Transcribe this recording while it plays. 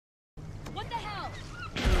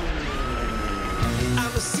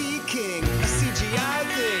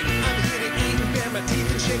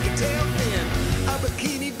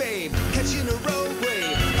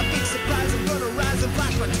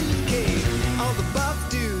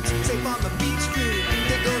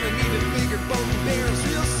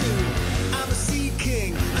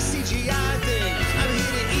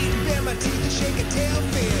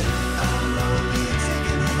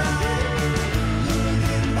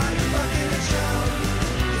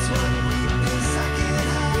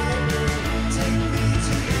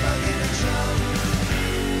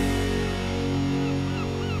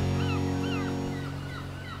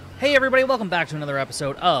Hey everybody, welcome back to another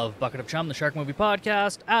episode of Bucket of Chum, the Shark Movie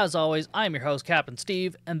Podcast. As always, I'm your host, Captain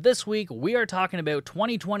Steve, and this week we are talking about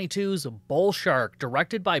 2022's Bullsh,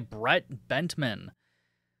 directed by Brett Bentman.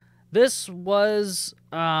 This was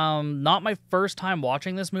not my first time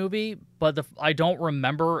watching this movie, but I don't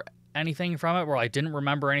remember anything from it, or I didn't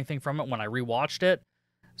remember anything from it when I rewatched it.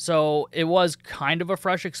 So it was kind of a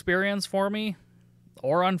fresh experience for me,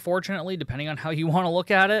 or unfortunately, depending on how you want to look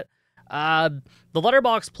at it. The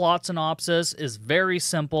Letterboxd plot synopsis is very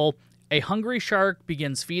simple. A hungry shark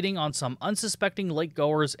begins feeding on some unsuspecting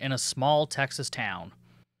lakegoers in a small Texas town.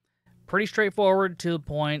 Pretty straightforward, to the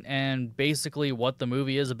point, and basically what the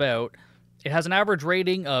movie is about. It has an average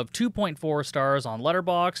rating of 2.4 stars on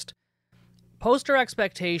Letterboxd. Poster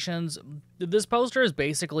expectations. This poster is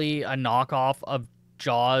basically a knockoff of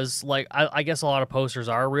Jaws. Like, I guess a lot of posters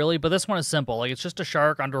are, really, but this one is simple. Like, it's just a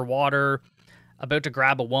shark underwater, about to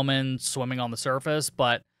grab a woman swimming on the surface,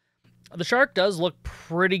 but the shark does look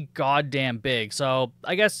pretty goddamn big, so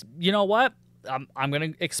I guess, you know what? I'm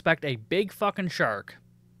gonna expect a big fucking shark.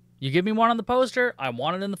 You give me one on the poster, I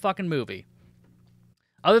want it in the fucking movie.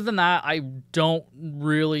 Other than that, I don't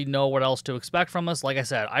really know what else to expect from this. Like I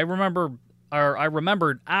said, I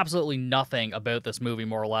remembered absolutely nothing about this movie,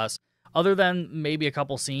 more or less, other than maybe a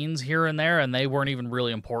couple scenes here and there, and they weren't even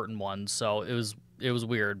really important ones, so it was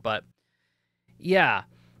weird, but yeah,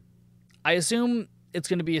 I assume it's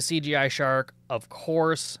going to be a CGI shark, of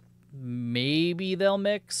course. Maybe they'll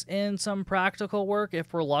mix in some practical work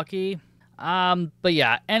if we're lucky. But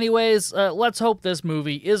yeah, anyways, let's hope this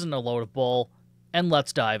movie isn't a load of bull, and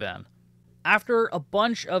let's dive in. After a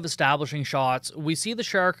bunch of establishing shots, we see the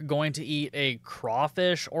shark going to eat a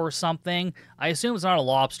crawfish or something. I assume it's not a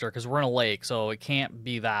lobster because we're in a lake, so it can't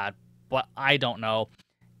be that, but I don't know.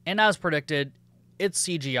 And as predicted, it's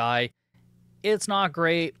CGI. It's not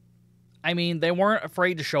great. I mean, they weren't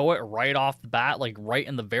afraid to show it right off the bat, like right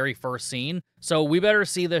in the very first scene. So we better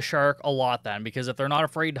see this shark a lot then, because if they're not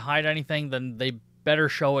afraid to hide anything, then they better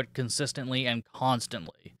show it consistently and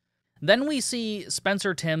constantly. Then we see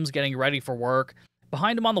Spencer Timms getting ready for work.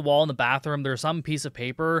 Behind him on the wall in the bathroom, there's some piece of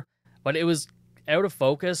paper, but it was out of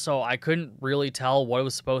focus, so I couldn't really tell what it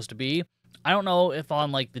was supposed to be. I don't know if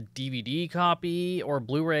on like the DVD copy or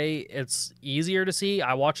Blu-ray it's easier to see.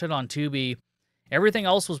 I watched it on Tubi. Everything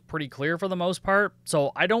else was pretty clear for the most part,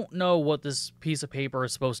 so I don't know what this piece of paper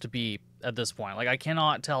is supposed to be at this point. Like, I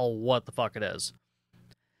cannot tell what the fuck it is.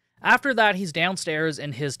 After that, he's downstairs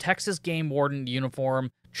in his Texas game warden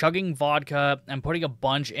uniform, chugging vodka and putting a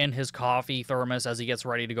bunch in his coffee thermos as he gets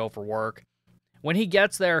ready to go for work. When he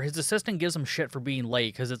gets there, his assistant gives him shit for being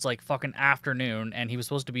late because it's like fucking afternoon and he was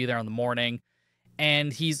supposed to be there in the morning.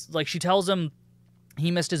 And he's like, she tells him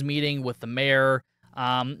he missed his meeting with the mayor.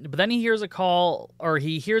 But then he hears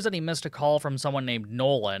that he missed a call from someone named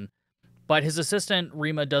Nolan, but his assistant,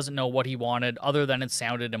 Rima, doesn't know what he wanted other than it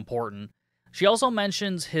sounded important. She also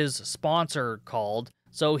mentions his sponsor called,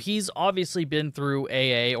 so he's obviously been through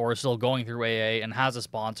AA or still going through AA and has a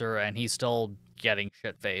sponsor and he's still getting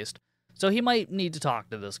shit-faced. So he might need to talk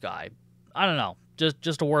to this guy. I don't know.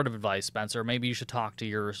 Just a word of advice, Spencer. Maybe you should talk to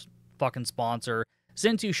your fucking sponsor,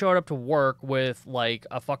 since you showed up to work with, like,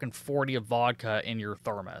 a fucking 40 of vodka in your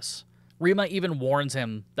thermos. Rima even warns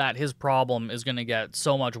him that his problem is going to get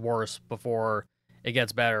so much worse before it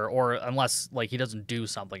gets better, or unless, like, he doesn't do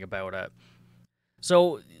something about it.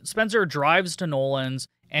 So Spencer drives to Nolan's,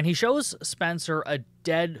 and he shows Spencer a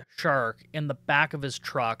dead shark in the back of his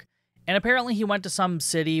truck, and apparently he went to some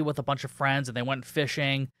city with a bunch of friends, and they went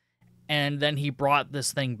fishing, and then he brought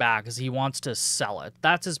this thing back because he wants to sell it.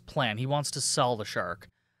 That's his plan. He wants to sell the shark.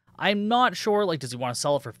 I'm not sure, like, does he want to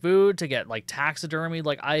sell it for food, to get, like, taxidermy?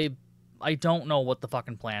 Like, I don't know what the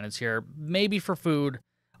fucking plan is here. Maybe for food.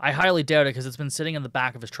 I highly doubt it because it's been sitting in the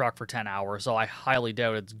back of his truck for 10 hours, so I highly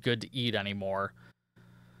doubt it's good to eat anymore.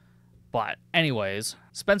 But anyways,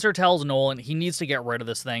 Spencer tells Nolan he needs to get rid of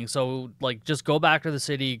this thing, so, like, just go back to the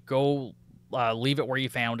city, go leave it where you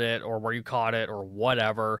found it, or where you caught it, or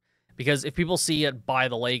whatever. Because if people see it by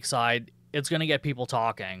the lakeside, it's going to get people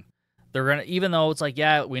talking. They're going to, even though it's like,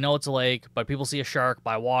 yeah, we know it's a lake, but people see a shark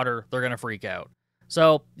by water, they're going to freak out.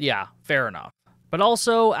 So, yeah, fair enough. But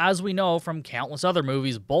also, as we know from countless other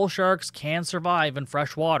movies, bull sharks can survive in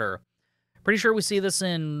fresh water. Pretty sure we see this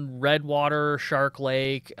in Redwater, Shark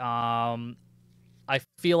Lake. I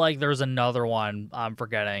feel like there's another one I'm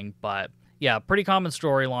forgetting, but yeah, pretty common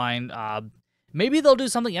storyline. Maybe they'll do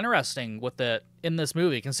something interesting with it in this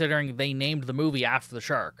movie, considering they named the movie after the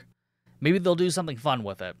shark. Maybe they'll do something fun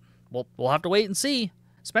with it. We'll have to wait and see.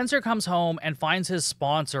 Spencer comes home and finds his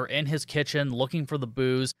sponsor in his kitchen looking for the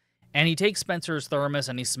booze, And he takes Spencer's thermos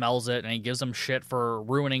and he smells it and he gives him shit for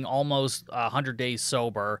ruining almost 100 days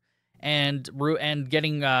sober and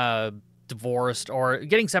getting divorced or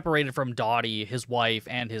getting separated from Dottie, his wife,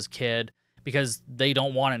 and his kid because they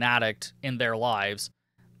don't want an addict in their lives.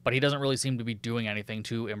 But he doesn't really seem to be doing anything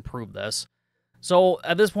to improve this. So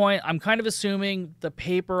at this point, I'm kind of assuming the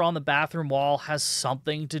paper on the bathroom wall has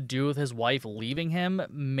something to do with his wife leaving him,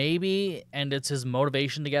 maybe, and it's his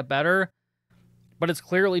motivation to get better. But it's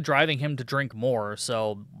clearly driving him to drink more,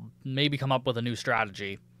 so maybe come up with a new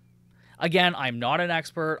strategy. Again, I'm not an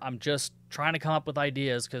expert. I'm just trying to come up with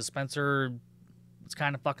ideas because Spencer is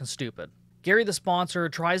kind of fucking stupid. Gary, the sponsor,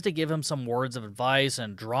 tries to give him some words of advice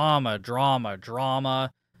and drama.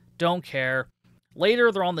 Don't care.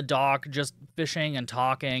 Later, they're on the dock, just fishing and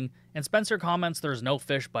talking, and Spencer comments there's no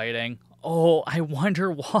fish biting. Oh, I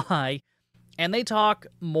wonder why. And they talk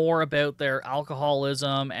more about their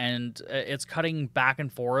alcoholism, and it's cutting back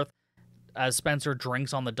and forth as Spencer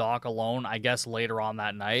drinks on the dock alone, I guess, later on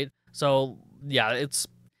that night. So, yeah,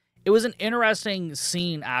 it was an interesting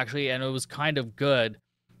scene, actually, and it was kind of good.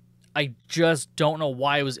 I just don't know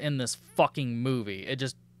why it was in this fucking movie.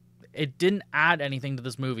 It didn't add anything to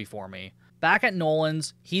this movie for me. Back at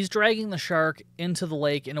Nolan's, he's dragging the shark into the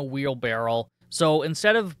lake in a wheelbarrow. So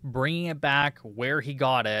instead of bringing it back where he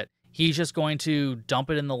got it, he's just going to dump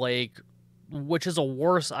it in the lake, which is a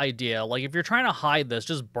worse idea. Like, if you're trying to hide this,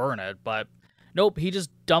 just burn it. But nope, he just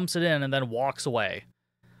dumps it in and then walks away.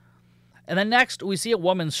 And then next, we see a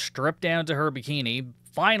woman strip down to her bikini.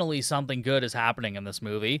 Finally, something good is happening in this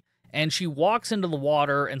movie. And she walks into the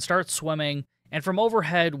water and starts swimming. And from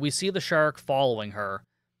overhead, we see the shark following her.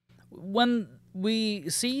 When we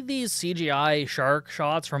see these CGI shark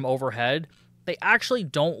shots from overhead, they actually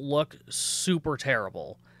don't look super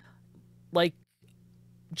terrible. Like,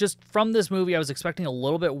 just from this movie, I was expecting a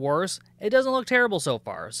little bit worse. It doesn't look terrible so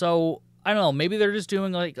far. So, I don't know, maybe they're just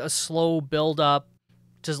doing like a slow build-up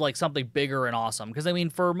to like something bigger and awesome. Because, I mean,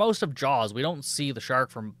 for most of Jaws, we don't see the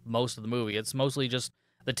shark for most of the movie. It's mostly just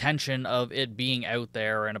the tension of it being out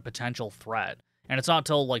there and a potential threat. And it's not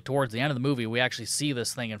until, like, towards the end of the movie we actually see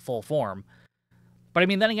this thing in full form. But, I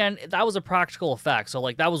mean, then again, that was a practical effect, so,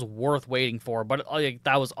 like, that was worth waiting for. But, like,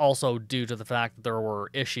 that was also due to the fact that there were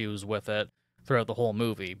issues with it throughout the whole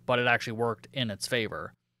movie. But it actually worked in its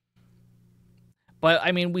favor. But,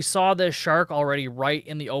 I mean, we saw this shark already right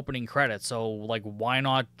in the opening credits, so, like, why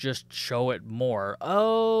not just show it more?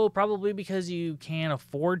 Oh, probably because you can't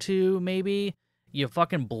afford to, maybe? You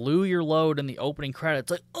fucking blew your load in the opening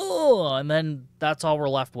credits, like, oh, and then that's all we're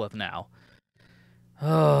left with now.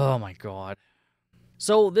 Oh my god.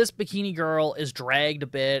 So this bikini girl is dragged a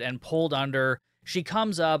bit and pulled under. She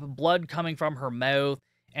comes up, blood coming from her mouth,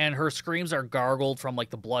 and her screams are gargled from, like,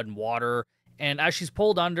 the blood and water. And as she's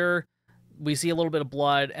pulled under, we see a little bit of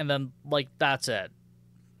blood, and then, like, that's it.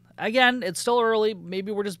 Again, it's still early.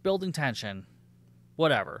 Maybe we're just building tension.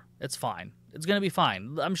 Whatever. It's fine. It's gonna be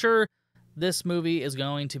fine. I'm sure this movie is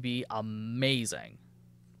going to be amazing.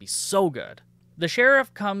 Be so good. The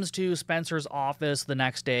sheriff comes to Spencer's office the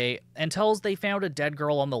next day and tells they found a dead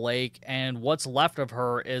girl on the lake and what's left of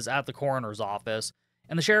her is at the coroner's office.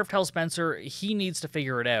 And the sheriff tells Spencer he needs to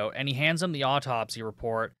figure it out, and he hands him the autopsy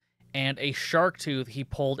report and a shark tooth he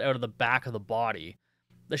pulled out of the back of the body.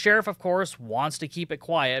 The sheriff, of course, wants to keep it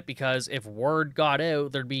quiet because if word got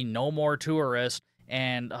out, there'd be no more tourists.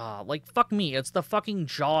 And, like, fuck me, it's the fucking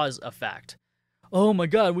Jaws effect. Oh my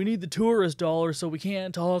god, we need the tourist dollar so we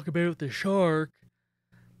can't talk about the shark.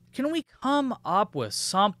 Can we come up with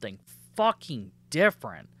something fucking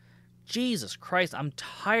different? Jesus Christ, I'm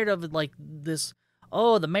tired of, like, this,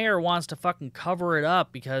 oh, the mayor wants to fucking cover it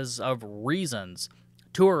up because of reasons.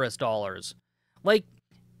 Tourist dollars. Like,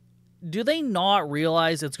 do they not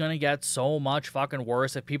realize it's gonna get so much fucking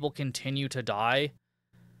worse if people continue to die?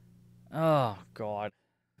 Oh, God.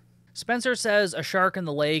 Spencer says a shark in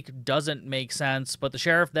the lake doesn't make sense, but the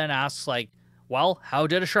sheriff then asks, like, well, how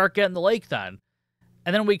did a shark get in the lake then?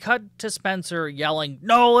 And then we cut to Spencer yelling,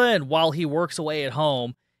 Nolan, while he works away at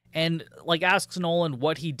home, and, like, asks Nolan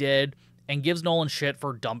what he did, and gives Nolan shit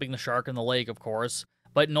for dumping the shark in the lake, of course.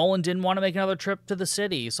 But Nolan didn't want to make another trip to the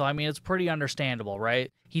city, so, I mean, it's pretty understandable, right?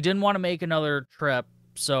 He didn't want to make another trip,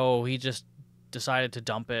 so he just decided to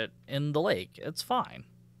dump it in the lake. It's fine.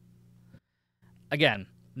 Again,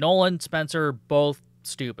 Nolan, Spencer, both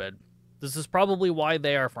stupid. This is probably why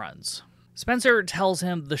they are friends. Spencer tells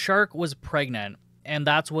him the shark was pregnant, and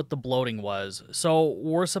that's what the bloating was. So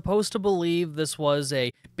we're supposed to believe this was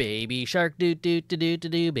a baby shark,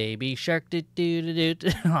 do-do-do-do-do-do, baby shark, do-do-do-do-do.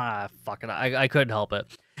 Ah, fuck it, I couldn't help it.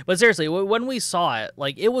 But seriously, when we saw it,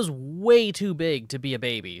 like, it was way too big to be a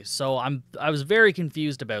baby. So I was very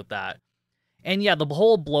confused about that. And yeah, the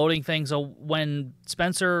whole bloating thing. So when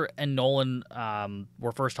Spencer and Nolan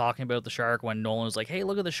were first talking about the shark, when Nolan was like, "Hey,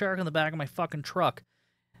 look at the shark in the back of my fucking truck,"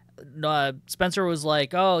 Spencer was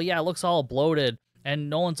like, "Oh yeah, it looks all bloated." And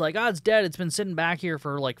Nolan's like, "Oh, it's dead. It's been sitting back here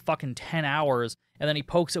for like fucking 10 hours." And then he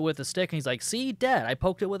pokes it with a stick, and he's like, "See, dead. I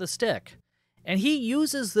poked it with a stick." And he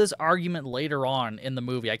uses this argument later on in the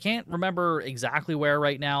movie. I can't remember exactly where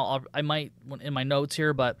right now. I might in my notes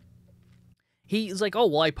here, but he's like, "Oh,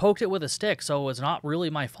 well, I poked it with a stick, so it's not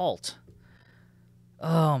really my fault."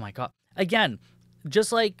 Oh my god. Again,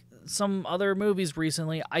 just like some other movies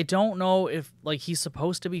recently, I don't know if like he's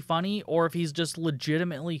supposed to be funny or if he's just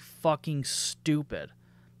legitimately fucking stupid.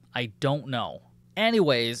 I don't know.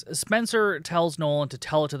 Anyways, Spencer tells Nolan to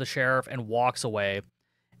tell it to the sheriff and walks away.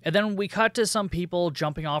 And then we cut to some people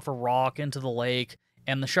jumping off a rock into the lake,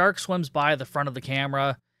 and the shark swims by the front of the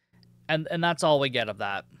camera, and that's all we get of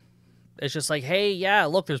that. It's just like, hey, yeah,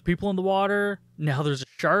 look, there's people in the water. Now there's a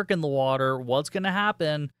shark in the water. What's going to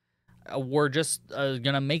happen? We're just going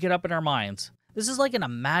to make it up in our minds. This is like an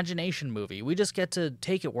imagination movie. We just get to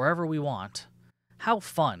take it wherever we want. How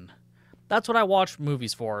fun. That's what I watch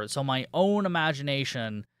movies for, so my own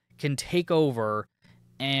imagination can take over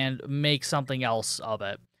and make something else of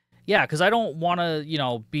it. Yeah, because I don't want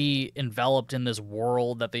to, be enveloped in this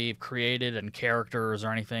world that they've created and characters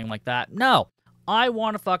or anything like that. No, I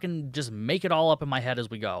want to fucking just make it all up in my head as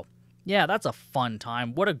we go. Yeah, that's a fun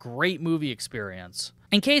time. What a great movie experience.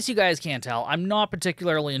 In case you guys can't tell, I'm not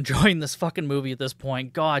particularly enjoying this fucking movie at this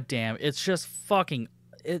point. God damn, it's just fucking...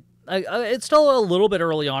 It's still a little bit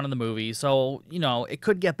early on in the movie, so, it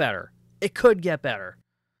could get better. It could get better.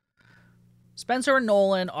 Spencer and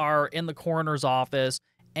Nolan are in the coroner's office,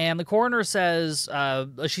 and the coroner says,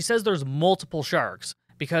 she says there's multiple sharks,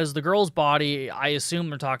 because the girl's body, I assume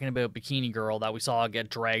they're talking about Bikini Girl that we saw get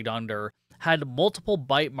dragged under, had multiple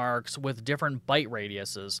bite marks with different bite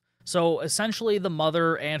radiuses. So essentially the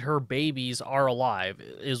mother and her babies are alive,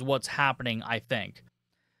 is what's happening, I think.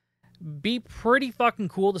 Be pretty fucking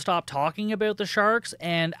cool to stop talking about the sharks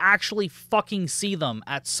and actually fucking see them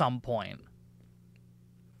at some point.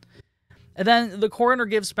 And then the coroner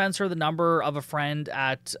gives Spencer the number of a friend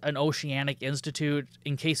at an oceanic institute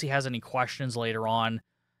in case he has any questions later on.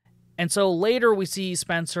 And so later we see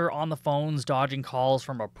Spencer on the phones dodging calls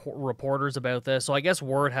from reporters about this. So I guess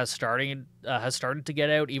word has started to get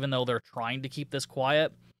out, even though they're trying to keep this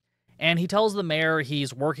quiet. And he tells the mayor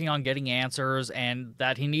he's working on getting answers and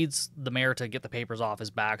that he needs the mayor to get the papers off his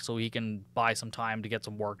back so he can buy some time to get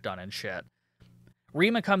some work done and shit.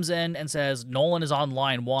 Rima comes in and says Nolan is on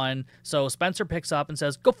line 1, so Spencer picks up and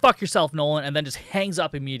says, "Go fuck yourself, Nolan," and then just hangs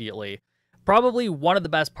up immediately. Probably one of the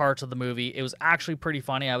best parts of the movie. It was actually pretty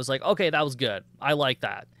funny. I was like, okay, that was good. I like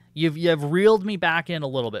that. You've reeled me back in a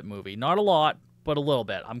little bit, movie. Not a lot, but a little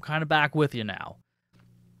bit. I'm kind of back with you now.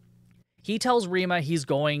 He tells Rima he's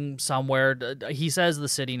going somewhere. He says the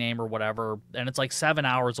city name or whatever, and it's like 7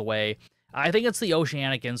 hours away. I think it's the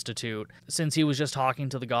Oceanic Institute, since he was just talking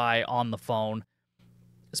to the guy on the phone.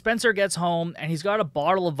 Spencer gets home, and he's got a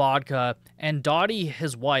bottle of vodka, and Dottie,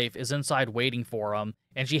 his wife, is inside waiting for him,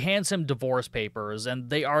 and she hands him divorce papers, and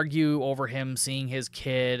they argue over him seeing his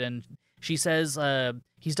kid, and she says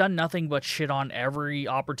he's done nothing but shit on every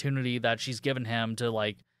opportunity that she's given him to,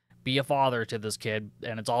 like, be a father to this kid,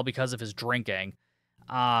 and it's all because of his drinking.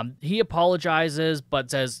 He apologizes, but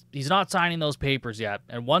says he's not signing those papers yet,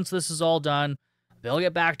 and once this is all done, they'll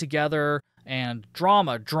get back together, and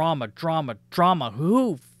drama.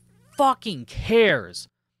 Who fucking cares?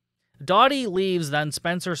 Dottie leaves, then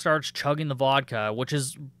Spencer starts chugging the vodka, which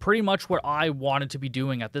is pretty much what I wanted to be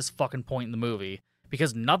doing at this fucking point in the movie,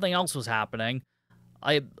 because nothing else was happening.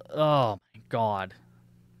 Oh my god.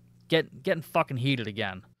 Getting fucking heated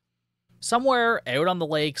again. Somewhere out on the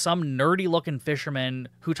lake, some nerdy-looking fisherman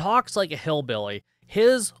who talks like a hillbilly.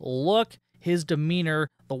 His look, his demeanor,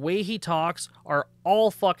 the way he talks are all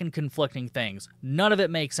fucking conflicting things. None of it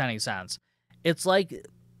makes any sense. It's like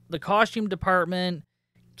the costume department,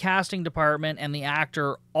 casting department, and the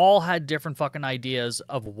actor all had different fucking ideas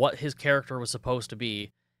of what his character was supposed to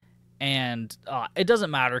be. And it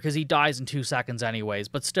doesn't matter because he dies in 2 seconds anyways.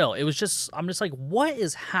 But still, I'm just like, what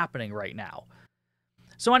is happening right now?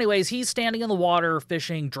 So anyways, he's standing in the water,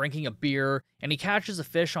 fishing, drinking a beer, and he catches a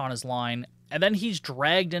fish on his line, and then he's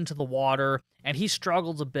dragged into the water, and he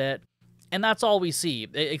struggles a bit, and that's all we see,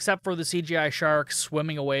 except for the CGI shark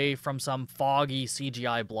swimming away from some foggy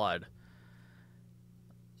CGI blood.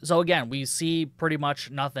 So again, we see pretty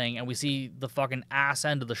much nothing, and we see the fucking ass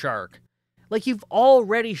end of the shark. Like, you've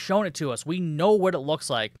already shown it to us. We know what it looks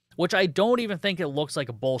like, which I don't even think it looks like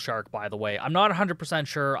a bull shark, by the way. I'm not 100%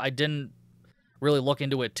 sure. I didn't really look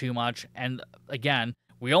into it too much. And again,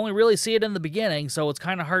 we only really see it in the beginning, so it's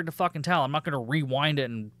kind of hard to fucking tell. I'm not going to rewind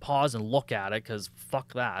it and pause and look at it, because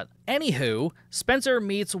fuck that. Anywho, Spencer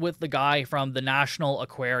meets with the guy from the National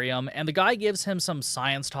Aquarium, and the guy gives him some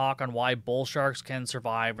science talk on why bull sharks can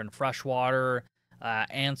survive in freshwater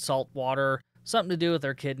and saltwater, something to do with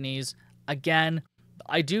their kidneys. Again,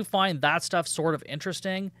 I do find that stuff sort of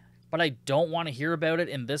interesting, but I don't want to hear about it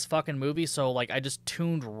in this fucking movie, so like I just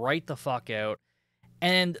tuned right the fuck out.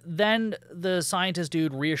 And then the scientist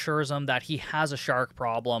dude reassures him that he has a shark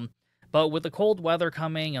problem, but with the cold weather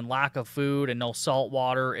coming and lack of food and no salt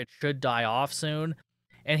water, it should die off soon.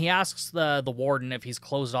 And he asks the warden if he's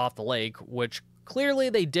closed off the lake, which clearly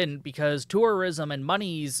they didn't, because tourism and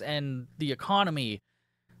monies and the economy,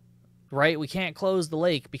 right? We can't close the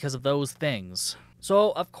lake because of those things.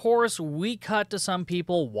 So, of course, we cut to some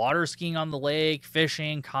people water skiing on the lake,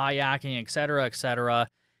 fishing, kayaking, etc., etc.,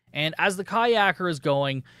 and as the kayaker is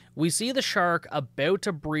going, we see the shark about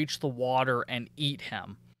to breach the water and eat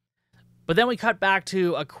him. But then we cut back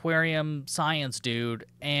to aquarium science dude,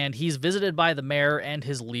 and he's visited by the mayor and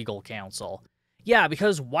his legal counsel. Yeah,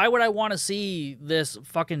 because why would I want to see this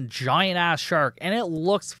fucking giant-ass shark? And it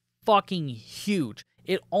looks fucking huge.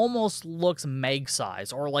 It almost looks Meg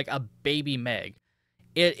size, or like a baby Meg.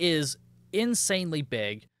 It is insanely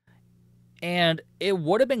big, and it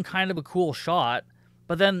would have been kind of a cool shot.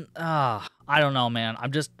 But then, I don't know, man.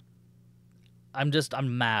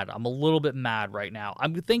 I'm mad. I'm a little bit mad right now.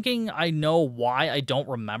 I'm thinking I know why I don't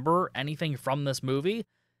remember anything from this movie.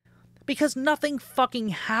 Because nothing fucking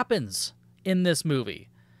happens in this movie.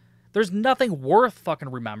 There's nothing worth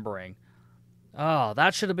fucking remembering. Oh,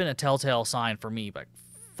 that should have been a telltale sign for me, but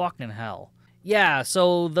fucking hell. Yeah,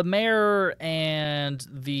 so the mayor and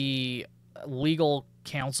the legal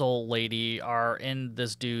counsel lady are in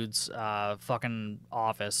this dude's fucking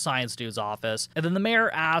office, science dude's office, and then the mayor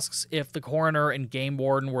asks if the coroner and game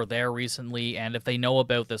warden were there recently and if they know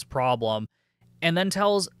about this problem, and then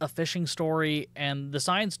tells a fishing story, and the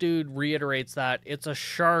science dude reiterates that it's a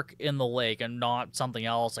shark in the lake and not something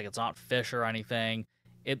else, like it's not fish or anything.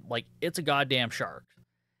 It's a goddamn shark.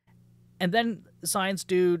 And then the science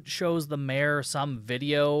dude shows the mayor some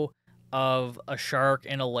video of a shark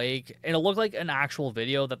in a lake, and it looked like an actual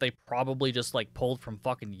video that they probably just like pulled from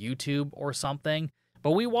fucking YouTube or something.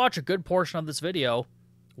 But we watch a good portion of this video,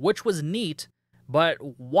 which was neat, but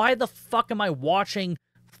why the fuck am I watching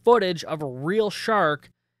footage of a real shark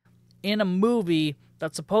in a movie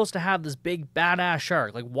that's supposed to have this big badass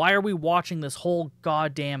shark? Like, why are we watching this whole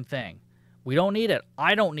goddamn thing? We don't need it.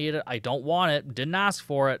 I don't need it. I don't want it. Didn't ask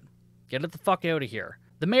for it. Get it the fuck out of here.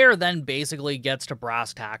 The mayor then basically gets to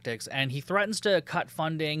brass tactics, and he threatens to cut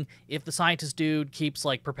funding if the scientist dude keeps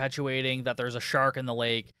like perpetuating that there's a shark in the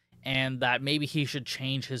lake and that maybe he should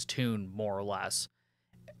change his tune, more or less.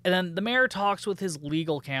 And then the mayor talks with his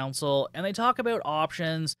legal counsel, and they talk about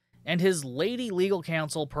options, and his lady legal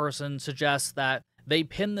counsel person suggests that they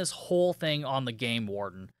pin this whole thing on the game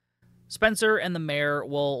warden. Spencer and the mayor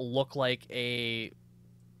will look like a...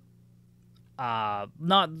 The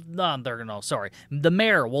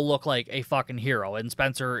mayor will look like a fucking hero, and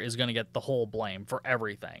Spencer is gonna get the whole blame for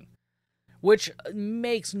everything. Which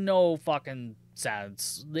makes no fucking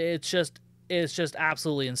sense. It's just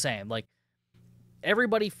absolutely insane. Like,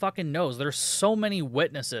 everybody fucking knows. There's so many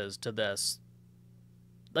witnesses to this.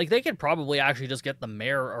 Like, they could probably actually just get the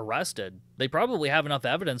mayor arrested. They probably have enough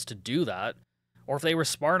evidence to do that. Or if they were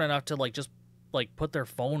smart enough to, like, just, like, put their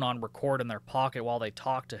phone on record in their pocket while they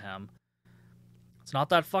talk to him. It's not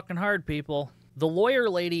that fucking hard, people. The lawyer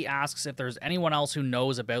lady asks if there's anyone else who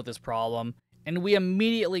knows about this problem, and we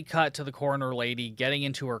immediately cut to the coroner lady getting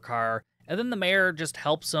into her car, and then the mayor just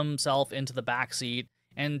helps himself into the back seat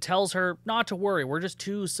and tells her not to worry, we're just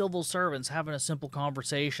two civil servants having a simple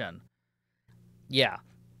conversation. Yeah.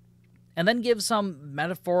 And then gives some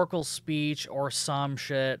metaphorical speech or some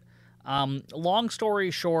shit. Long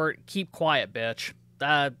story short, keep quiet, bitch.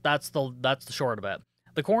 That's the short of it.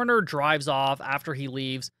 The coroner drives off after he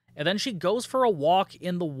leaves, and then she goes for a walk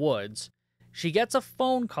in the woods. She gets a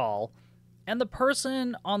phone call, and the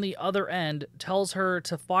person on the other end tells her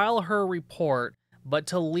to file her report, but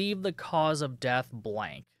to leave the cause of death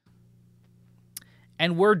blank.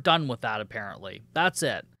 And we're done with that, apparently. That's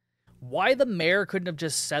it. Why the mayor couldn't have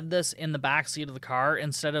just said this in the backseat of the car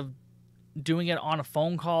instead of doing it on a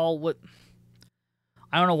phone call?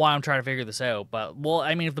 I don't know why I'm trying to figure this out, but, well,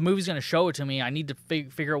 I mean, if the movie's going to show it to me, I need to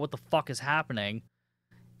figure out what the fuck is happening,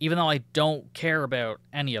 even though I don't care about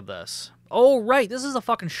any of this. Oh, right, this is a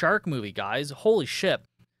fucking shark movie, guys. Holy shit.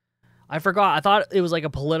 I forgot. I thought it was like a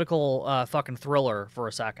political fucking thriller for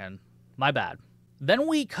a second. My bad. Then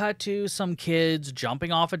we cut to some kids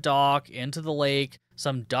jumping off a dock into the lake,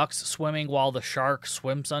 some ducks swimming while the shark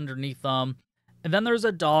swims underneath them, and then there's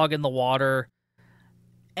a dog in the water.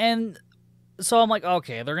 And so I'm like,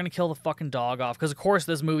 okay, they're going to kill the fucking dog off, because of course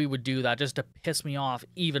this movie would do that just to piss me off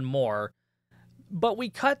even more. But we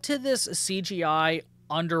cut to this CGI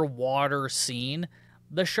underwater scene.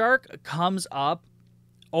 The shark comes up,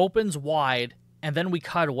 opens wide, and then we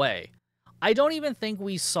cut away. I don't even think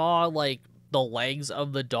we saw, like, the legs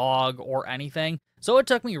of the dog or anything, so it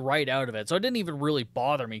took me right out of it. So it didn't even really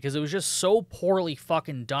bother me, because it was just so poorly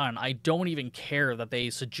fucking done. I don't even care that they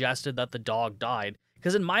suggested that the dog died,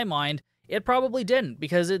 because in my mind, it probably didn't,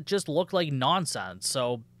 because it just looked like nonsense.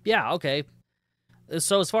 So, yeah, okay.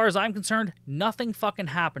 So as far as I'm concerned, nothing fucking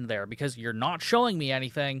happened there, because you're not showing me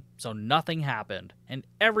anything, so nothing happened, and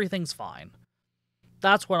everything's fine.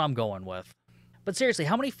 That's what I'm going with. But seriously,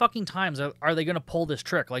 how many fucking times are they going to pull this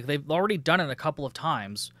trick? Like, they've already done it a couple of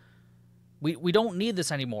times. We don't need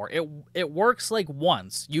this anymore. It works like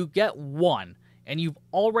once. You get one, and you've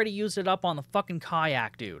already used it up on the fucking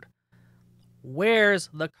kayak, dude. Where's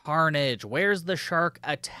the carnage? Where's the shark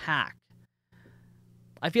attack?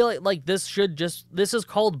 I feel like this is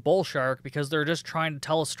called Bull Shark because they're just trying to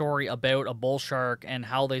tell a story about a bull shark and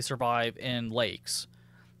how they survive in lakes.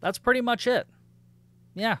 That's pretty much it.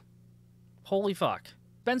 Yeah. Holy fuck.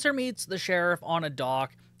 Spencer meets the sheriff on a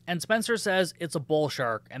dock, and Spencer says it's a bull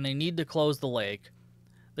shark and they need to close the lake.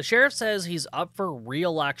 The sheriff says he's up for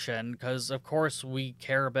re-election because, of course, we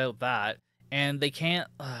care about that, and they can't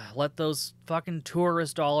let those fucking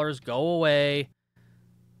tourist dollars go away.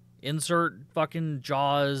 Insert fucking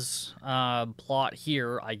Jaws plot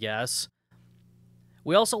here, I guess.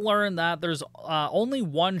 We also learn that there's only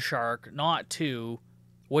one shark, not two,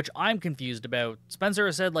 which I'm confused about. Spencer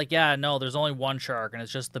said, like, yeah, no, there's only one shark, and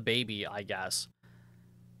it's just the baby, I guess.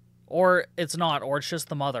 Or it's not, or it's just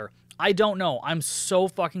the mother. I don't know. I'm so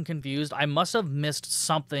fucking confused. I must have missed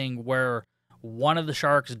something where one of the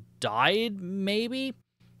sharks died, maybe?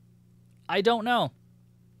 I don't know.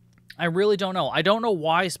 I really don't know. I don't know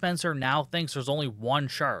why Spencer now thinks there's only one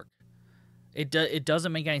shark. It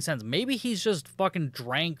doesn't make any sense. Maybe he's just fucking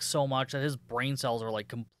drank so much that his brain cells are, like,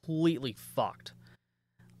 completely fucked.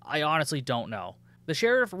 I honestly don't know. The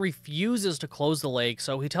sheriff refuses to close the lake,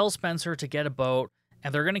 so he tells Spencer to get a boat,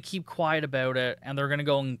 and they're going to keep quiet about it, and they're going to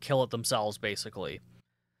go and kill it themselves, basically.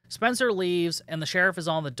 Spencer leaves, and the sheriff is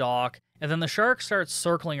on the dock, and then the shark starts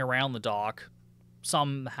circling around the dock.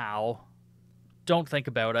 Somehow. Don't think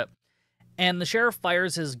about it. And the sheriff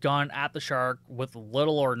fires his gun at the shark with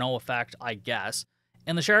little or no effect, I guess.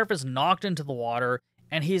 And the sheriff is knocked into the water,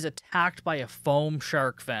 and he's attacked by a foam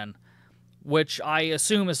shark fin, which I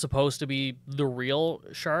assume is supposed to be the real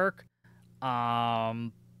shark. But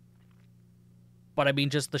I mean,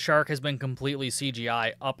 just the shark has been completely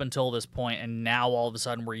CGI up until this point, and now all of a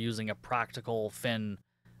sudden we're using a practical fin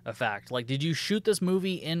effect. Like, did you shoot this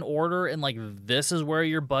movie in order, and, like, this is where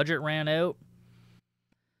your budget ran out?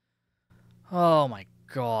 Oh my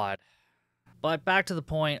god. But back to the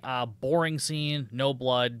point, boring scene, no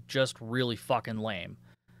blood, just really fucking lame.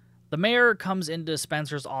 The mayor comes into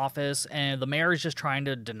Spencer's office, and the mayor is just trying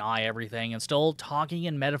to deny everything and still talking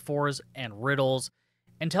in metaphors and riddles,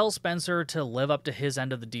 and tells Spencer to live up to his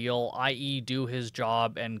end of the deal, i.e. do his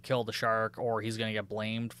job and kill the shark, or he's going to get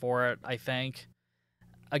blamed for it, I think.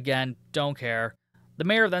 Again, don't care. The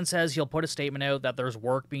mayor then says he'll put a statement out that there's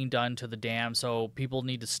work being done to the dam, so people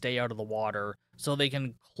need to stay out of the water, so they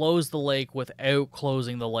can close the lake without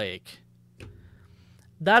closing the lake.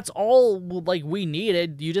 That's all, like, we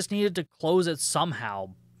needed. You just needed to close it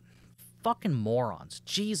somehow. Fucking morons.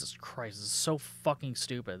 Jesus Christ, this is so fucking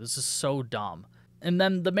stupid. This is so dumb. And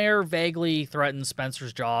then the mayor vaguely threatens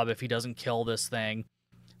Spencer's job if he doesn't kill this thing.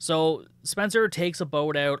 So Spencer takes a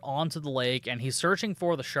boat out onto the lake, and he's searching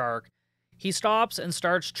for the shark. He stops and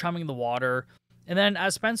starts chumming the water, and then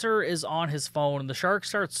as Spencer is on his phone, the shark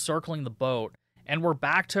starts circling the boat, and we're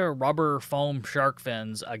back to rubber foam shark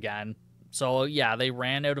fins again. So yeah, they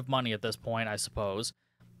ran out of money at this point, I suppose.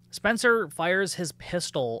 Spencer fires his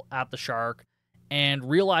pistol at the shark and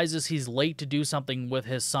realizes he's late to do something with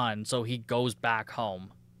his son, so he goes back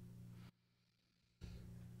home.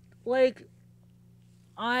 Like,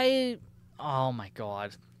 oh my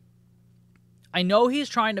god. I know he's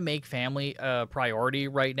trying to make family a priority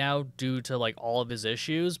right now due to, like, all of his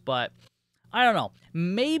issues, but I don't know.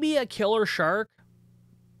 Maybe a killer shark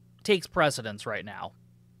takes precedence right now.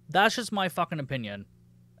 That's just my fucking opinion.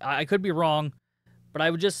 I could be wrong, but I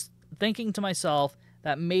was just thinking to myself,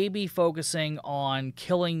 that may be focusing on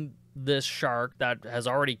killing this shark that has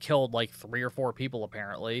already killed like 3 or 4 people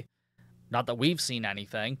apparently. Not that we've seen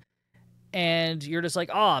anything. And you're just like,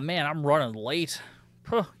 oh man, I'm running late.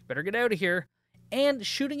 Better get out of here. And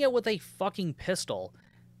shooting it with a fucking pistol.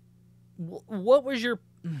 What was your...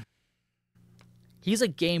 He's a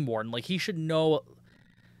game warden. Like, he should know...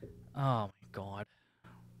 Oh my god.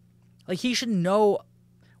 Like, he should know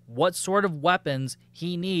what sort of weapons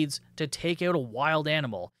he needs to take out a wild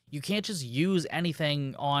animal. You can't just use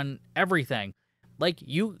anything on everything. Like,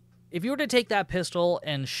 if you were to take that pistol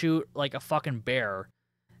and shoot, like, a fucking bear,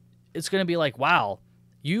 it's going to be like, wow,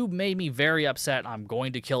 you made me very upset. I'm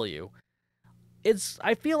going to kill you.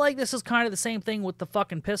 I feel like this is kind of the same thing with the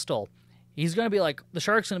fucking pistol. He's going to be like, the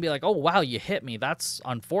shark's going to be like, oh, wow, you hit me. That's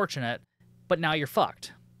unfortunate. But now you're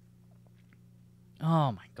fucked.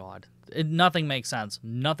 Oh, my God. Nothing makes sense.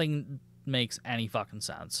 Nothing makes any fucking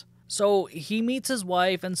sense. So he meets his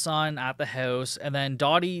wife and son at the house, and then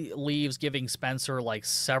Dottie leaves giving Spencer, like,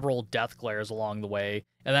 several death glares along the way.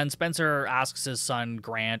 And then Spencer asks his son,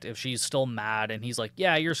 Grant, if she's still mad, and he's like,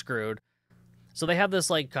 yeah, you're screwed. So they have this,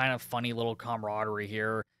 like, kind of funny little camaraderie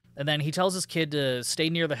here. And then he tells his kid to stay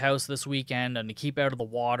near the house this weekend and to keep out of the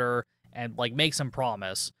water and, like, makes him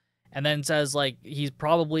promise. And then says, like, he's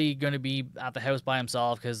probably going to be at the house by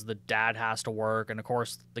himself because the dad has to work. And, of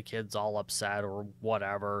course, the kid's all upset or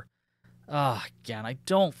whatever. Again, I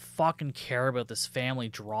don't fucking care about this family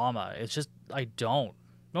drama. It's just, I don't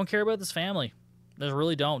care about this family. I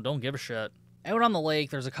really don't give a shit. Out on the lake,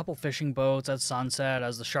 there's a couple fishing boats at sunset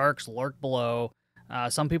as the sharks lurk below.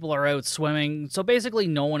 Some people are out swimming, so basically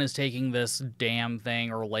no one is taking this damn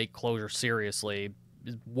thing or lake closure seriously,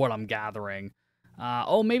 is what I'm gathering.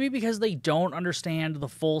 Maybe because they don't understand the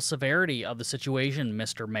full severity of the situation,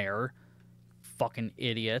 Mr. Mayor. Fucking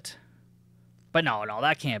idiot. But no,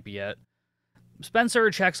 that can't be it. Spencer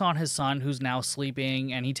checks on his son, who's now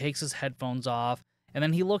sleeping, and he takes his headphones off, and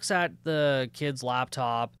then he looks at the kid's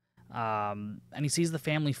laptop, and he sees the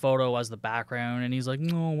family photo as the background, and he's like,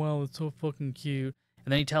 oh, wow, it's so fucking cute.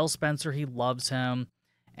 And then he tells Spencer he loves him,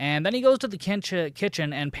 and then he goes to the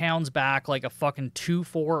kitchen and pounds back like a fucking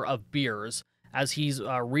 2-4 of beers as he's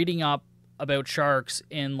reading up about sharks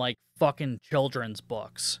in, like, fucking children's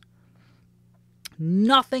books.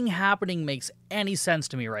 Nothing happening makes any sense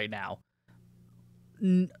to me right now.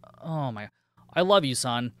 Oh my... I love you,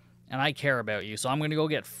 son, and I care about you, so I'm gonna go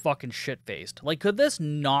get fucking shit-faced. Like, could this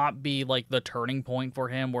not be, like, the turning point for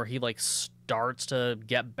him where he, like, starts to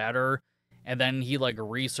get better, and then he, like,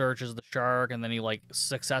 researches the shark, and then he, like,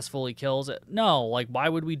 successfully kills it? No, like, why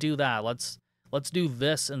would we do that? Let's do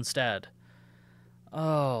this instead.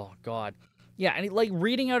 Oh, God. Yeah, and, like,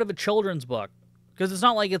 reading out of a children's book, because it's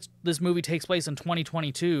not like this movie takes place in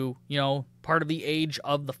 2022, you know, part of the age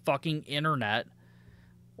of the fucking internet,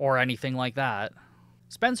 or anything like that.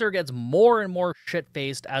 Spencer gets more and more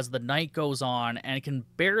shit-faced as the night goes on and can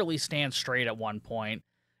barely stand straight at one point.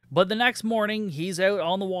 But the next morning, he's out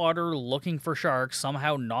on the water looking for sharks,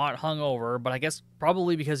 somehow not hungover, but I guess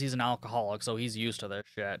probably because he's an alcoholic, so he's used to this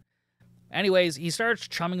shit. Anyways, he starts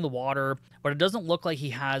chumming the water, but it doesn't look like he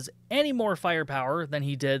has any more firepower than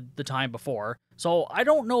he did the time before, so I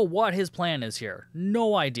don't know what his plan is here.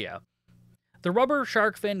 No idea. The rubber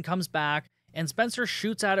shark fin comes back, and Spencer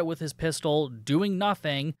shoots at it with his pistol, doing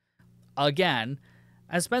nothing, again.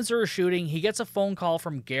 As Spencer is shooting, he gets a phone call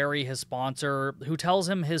from Gary, his sponsor, who tells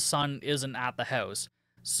him his son isn't at the house.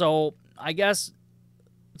 So, I guess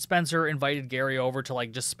Spencer invited Gary over to,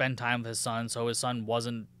 like, just spend time with his son, so his son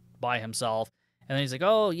wasn't by himself. And then he's like,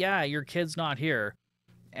 oh, yeah, your kid's not here.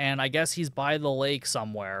 And I guess he's by the lake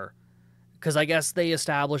somewhere. Because I guess they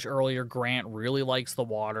established earlier Grant really likes the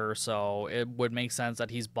water, so it would make sense that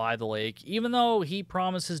he's by the lake, even though he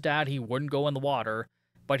promised his dad he wouldn't go in the water,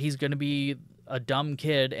 but he's going to be a dumb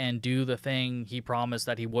kid and do the thing he promised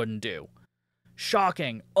that he wouldn't do.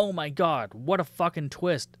 Shocking. Oh my god, what a fucking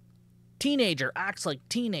twist. Teenager acts like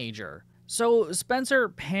teenager. So Spencer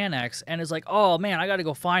panics and is like, oh man, I gotta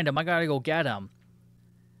go find him, I gotta go get him.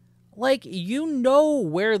 Like, you know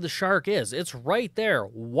where the shark is. It's right there.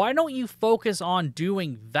 Why don't you focus on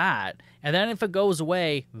doing that? And then if it goes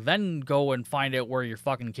away, then go and find out where your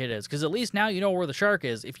fucking kid is. Because at least now you know where the shark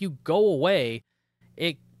is. If you go away,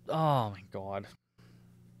 oh my god.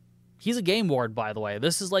 He's a game ward, by the way.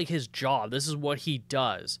 This is like his job. This is what he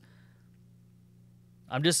does.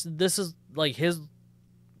 This is like his...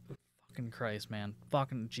 Fucking Christ, man.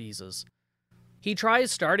 Fucking Jesus. He tries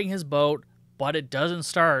starting his boat, but it doesn't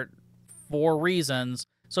start for reasons,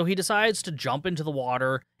 so he decides to jump into the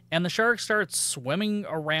water, and the shark starts swimming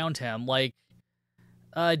around him like,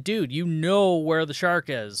 dude, you know where the shark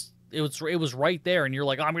is. it was right there, and you're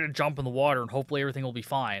like, oh, I'm gonna jump in the water and hopefully everything will be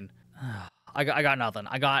fine. I got nothing.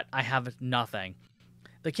 I have nothing.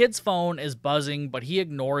 The kid's phone is buzzing, but he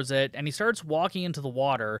ignores it, and he starts walking into the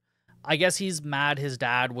water. I guess he's mad his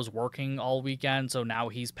dad was working all weekend, so now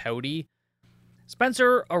he's pouty.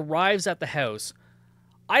 Spencer arrives at the house.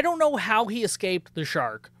 I don't know how he escaped the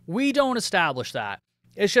shark. We don't establish that.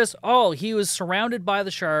 It's just, oh, he was surrounded by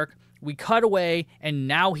the shark, we cut away, and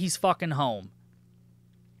now he's fucking home.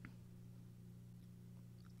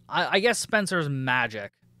 I guess Spencer's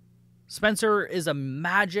magic. Spencer is a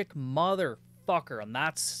magic motherfucker, and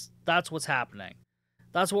that's what's happening.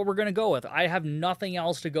 That's what we're going to go with. I have nothing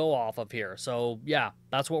else to go off of here, so yeah,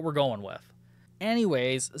 that's what we're going with.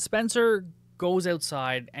 Anyways, Spencer goes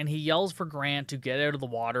outside, and he yells for Grant to get out of the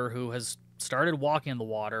water, who has started walking in the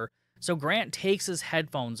water. So Grant takes his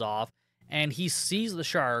headphones off, and he sees the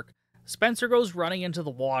shark. Spencer goes running into the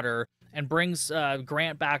water and brings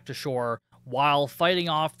Grant back to shore while fighting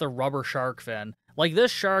off the rubber shark fin. Like,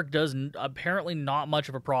 this shark does apparently not much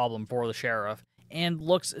of a problem for the sheriff, and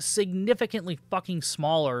looks significantly fucking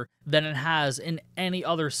smaller than it has in any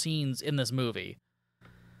other scenes in this movie.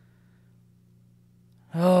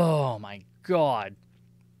 Oh my god.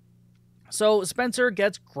 So Spencer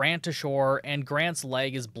gets Grant to shore, and Grant's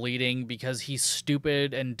leg is bleeding because he's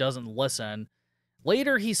stupid and doesn't listen.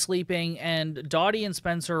 Later, he's sleeping, and Dottie and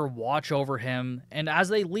Spencer watch over him, and as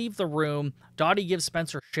they leave the room, Dottie gives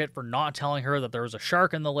Spencer shit for not telling her that there was a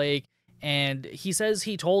shark in the lake, and he says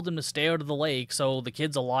he told him to stay out of the lake, so the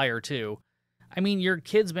kid's a liar too. I mean, your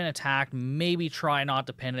kid's been attacked, maybe try not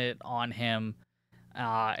to pin it on him,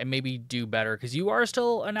 and maybe do better, because you are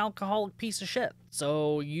still an alcoholic piece of shit,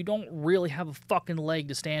 so you don't really have a fucking leg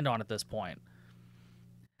to stand on at this point.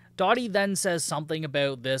 Dottie then says something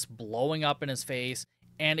about this blowing up in his face,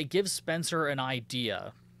 and it gives Spencer an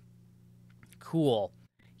idea. Cool.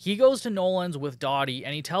 He goes to Nolan's with Dottie,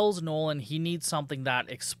 and he tells Nolan he needs something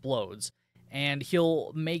that explodes, and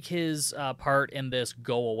he'll make his part in this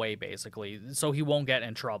go away, basically, so he won't get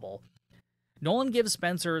in trouble. Nolan gives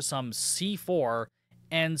Spencer some C4,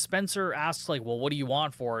 and Spencer asks, like, well, what do you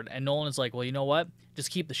want for it? And Nolan is like, well, you know what?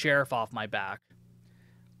 Just keep the sheriff off my back.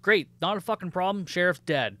 Great, not a fucking problem, sheriff's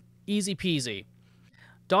dead. Easy peasy.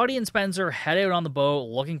 Dottie and Spencer head out on the boat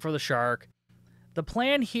looking for the shark. The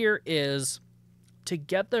plan here is to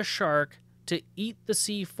get the shark to eat the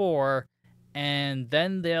C4, and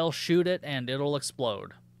then they'll shoot it and it'll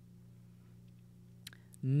explode.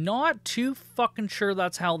 Not too fucking sure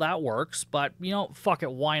that's how that works, but, you know, fuck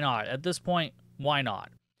it, why not? At this point, why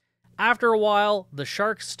not? After a while, the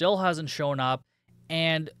shark still hasn't shown up,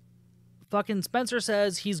 and fucking Spencer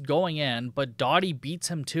says he's going in, but Dottie beats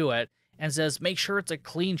him to it and says, make sure it's a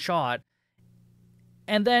clean shot.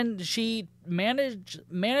 And then she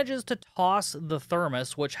manages to toss the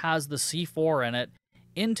thermos, which has the C4 in it,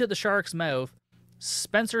 into the shark's mouth.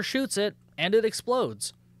 Spencer shoots it, and it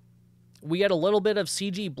explodes. We get a little bit of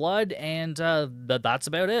CG blood, and that's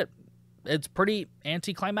about it. It's pretty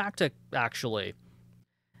anticlimactic, actually.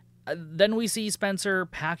 Then we see Spencer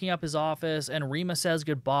packing up his office, and Rima says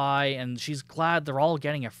goodbye, and she's glad they're all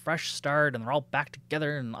getting a fresh start, and they're all back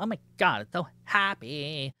together, and oh my god, it's so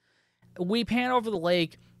happy. We pan over the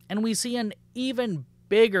lake, and we see an even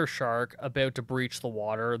bigger shark about to breach the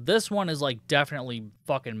water. This one is, like, definitely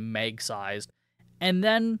fucking meg-sized. And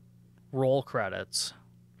then, roll credits.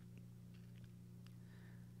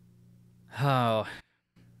 Oh.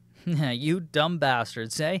 You dumb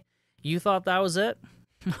bastards, eh? You thought that was it?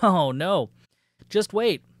 Oh, no. Just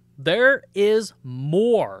wait. There is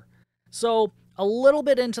more. So, a little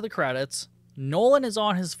bit into the credits, Nolan is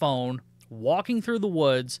on his phone, walking through the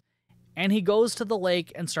woods, and he goes to the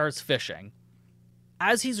lake and starts fishing.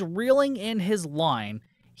 As he's reeling in his line,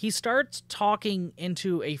 he starts talking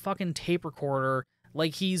into a fucking tape recorder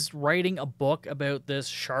like he's writing a book about this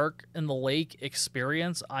shark in the lake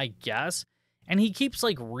experience, I guess. And he keeps,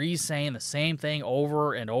 like, re-saying the same thing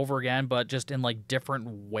over and over again, but just in, like, different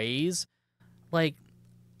ways. Like,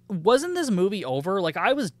 wasn't this movie over? Like,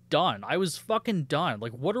 I was done. I was fucking done.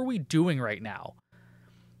 Like, what are we doing right now?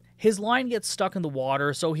 His line gets stuck in the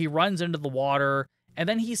water, so he runs into the water, and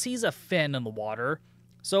then he sees a fin in the water.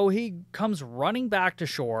 So he comes running back to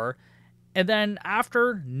shore, and then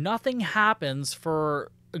after nothing happens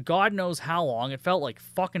for God knows how long, it felt like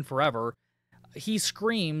fucking forever, he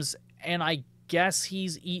screams, and I guess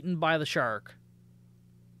he's eaten by the shark.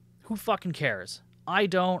 Who fucking cares? I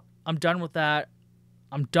don't. I'm done with that.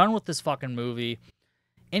 I'm done with this fucking movie.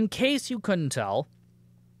 In case you couldn't tell,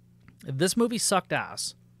 this movie sucked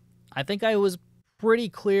ass. I think I was pretty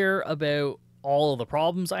clear about all of the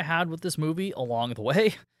problems I had with this movie along the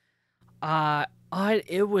way.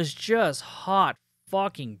 It was just hot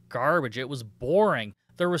fucking garbage. It was boring.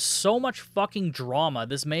 There was so much fucking drama.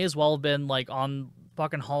 This may as well have been like on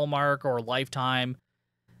fucking Hallmark or Lifetime.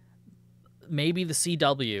 Maybe the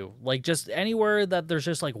CW. Like, just anywhere that there's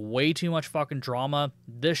just like way too much fucking drama,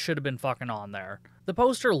 this should have been fucking on there. The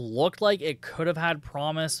poster looked like it could have had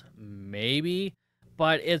promise, maybe,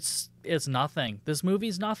 but it's nothing. This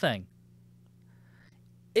movie's nothing.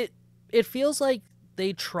 It feels like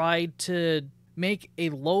they tried to make a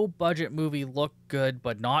low budget movie look good,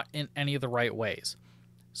 but not in any of the right ways.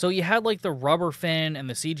 So you had like the rubber fin and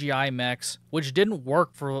the CGI mix, which didn't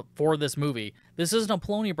work for this movie. This isn't a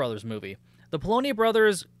Poloni Brothers movie. The Poloni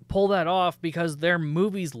Brothers pull that off because their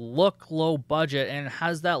movies look low budget and it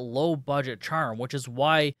has that low budget charm, which is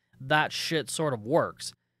why that shit sort of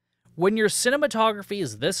works. When your cinematography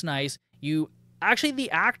is this nice, actually,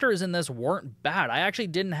 the actors in this weren't bad. I actually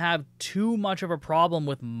didn't have too much of a problem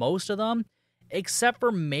with most of them, except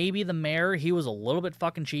for maybe the mayor. He was a little bit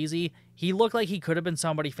fucking cheesy. He looked like he could have been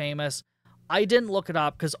somebody famous. I didn't look it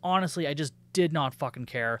up because honestly, I just did not fucking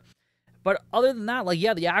care. But other than that, like,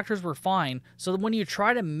 yeah, the actors were fine. So when you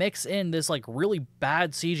try to mix in this, like, really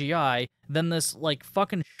bad CGI, then this, like,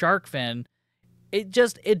 fucking shark fin, it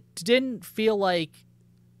didn't feel like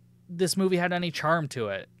this movie had any charm to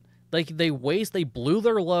it. Like, they blew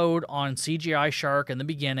their load on CGI shark in the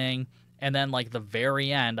beginning, and then, like, the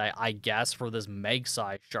very end, I guess, for this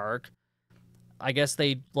meg-sized shark, I guess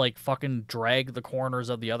they, like, fucking drag the corners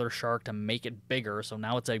of the other shark to make it bigger, so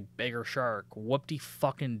now it's a bigger shark.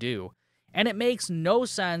 Whoop-de-fucking-do. And it makes no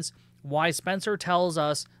sense why Spencer tells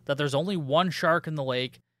us that there's only one shark in the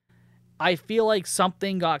lake. I feel like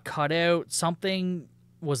something got cut out, something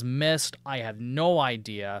was missed, I have no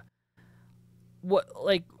idea.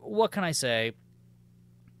 What can I say?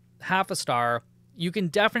 Half a star. You can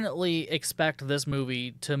definitely expect this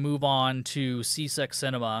movie to move on to C6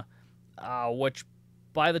 Cinema, which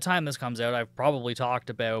by the time this comes out, I've probably talked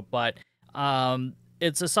about, but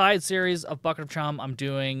it's a side series of Bucket of Chum I'm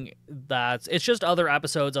doing that. It's just other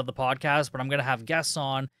episodes of the podcast, but I'm going to have guests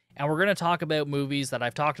on, and we're going to talk about movies that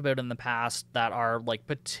I've talked about in the past that are, like,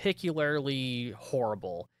 particularly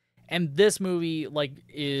horrible. And this movie, like,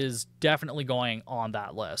 is definitely going on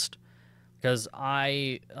that list. Because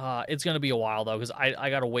it's going to be a while, though, because I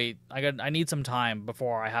got to wait. I need some time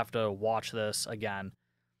before I have to watch this again.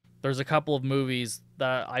 There's a couple of movies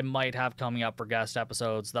that I might have coming up for guest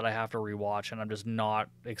episodes that I have to rewatch, and I'm just not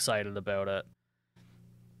excited about it.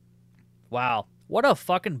 Wow. What a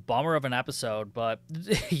fucking bummer of an episode, but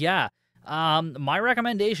yeah. My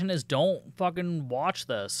recommendation is don't fucking watch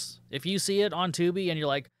this. If you see it on Tubi and you're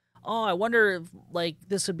like, oh, I wonder if, like,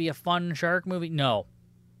 this would be a fun shark movie. No,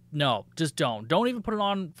 just don't. Don't even put it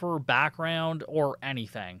on for background or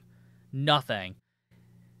anything. Nothing.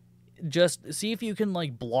 Just see if you can,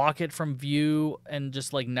 like, block it from view and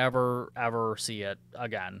just, like, never, ever see it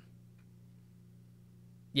again.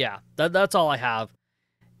 Yeah, that's all I have.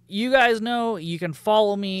 You guys know you can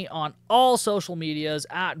follow me on all social medias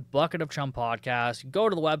at Bucket of Chum Podcast. Go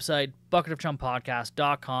to the website,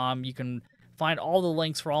 bucketofchumpodcast.com. You can find all the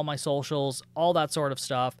links for all my socials, all that sort of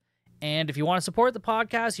stuff. And if you want to support the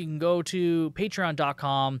podcast, you can go to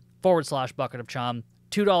patreon.com/Bucket of Chum.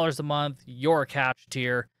 $2 a month, your cash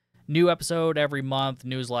tier. New episode every month,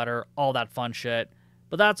 newsletter, all that fun shit.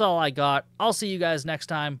 But that's all I got. I'll see you guys next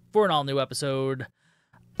time for an all-new episode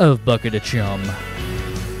of Bucket of Chum.